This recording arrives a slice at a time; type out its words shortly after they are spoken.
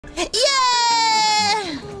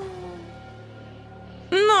Yeah!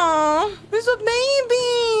 No, it's a baby.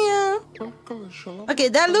 Okay,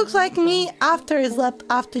 that looks like me after I slept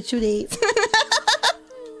after 2 days.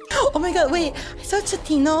 Oh my god, wait, I saw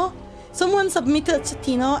Chatino. Someone submitted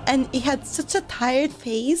Chatino and it had such a tired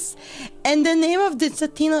face. And the name of the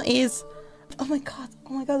Chatino is... oh my god,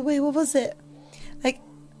 wait, what was it? Like,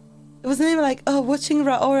 it was the name like, oh, watching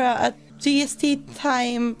Raora at GST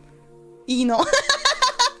time, you know.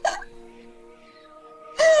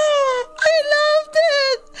 I loved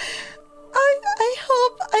it!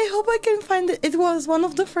 I hope I can find it. It was one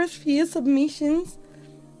of the first few submissions.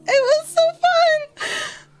 It was so fun!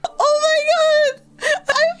 Oh my god!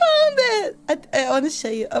 I found it! I want to show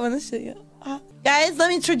you. Guys, let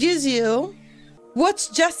me introduce you.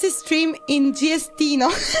 Watch Justice stream in GST,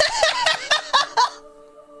 no?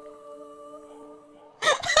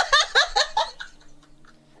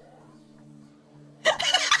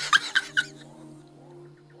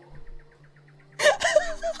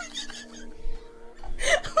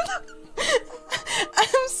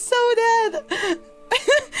 I'm so dead.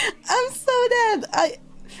 I'm so dead.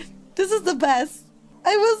 This is the best.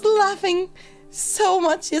 I was laughing so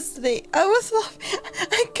much yesterday. I was laughing.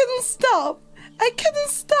 I couldn't stop.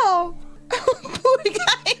 Poor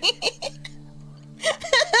guy.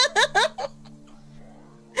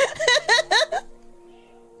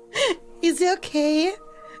 Is he okay?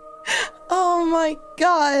 Oh my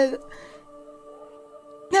god.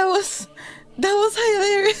 That was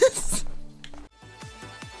hilarious.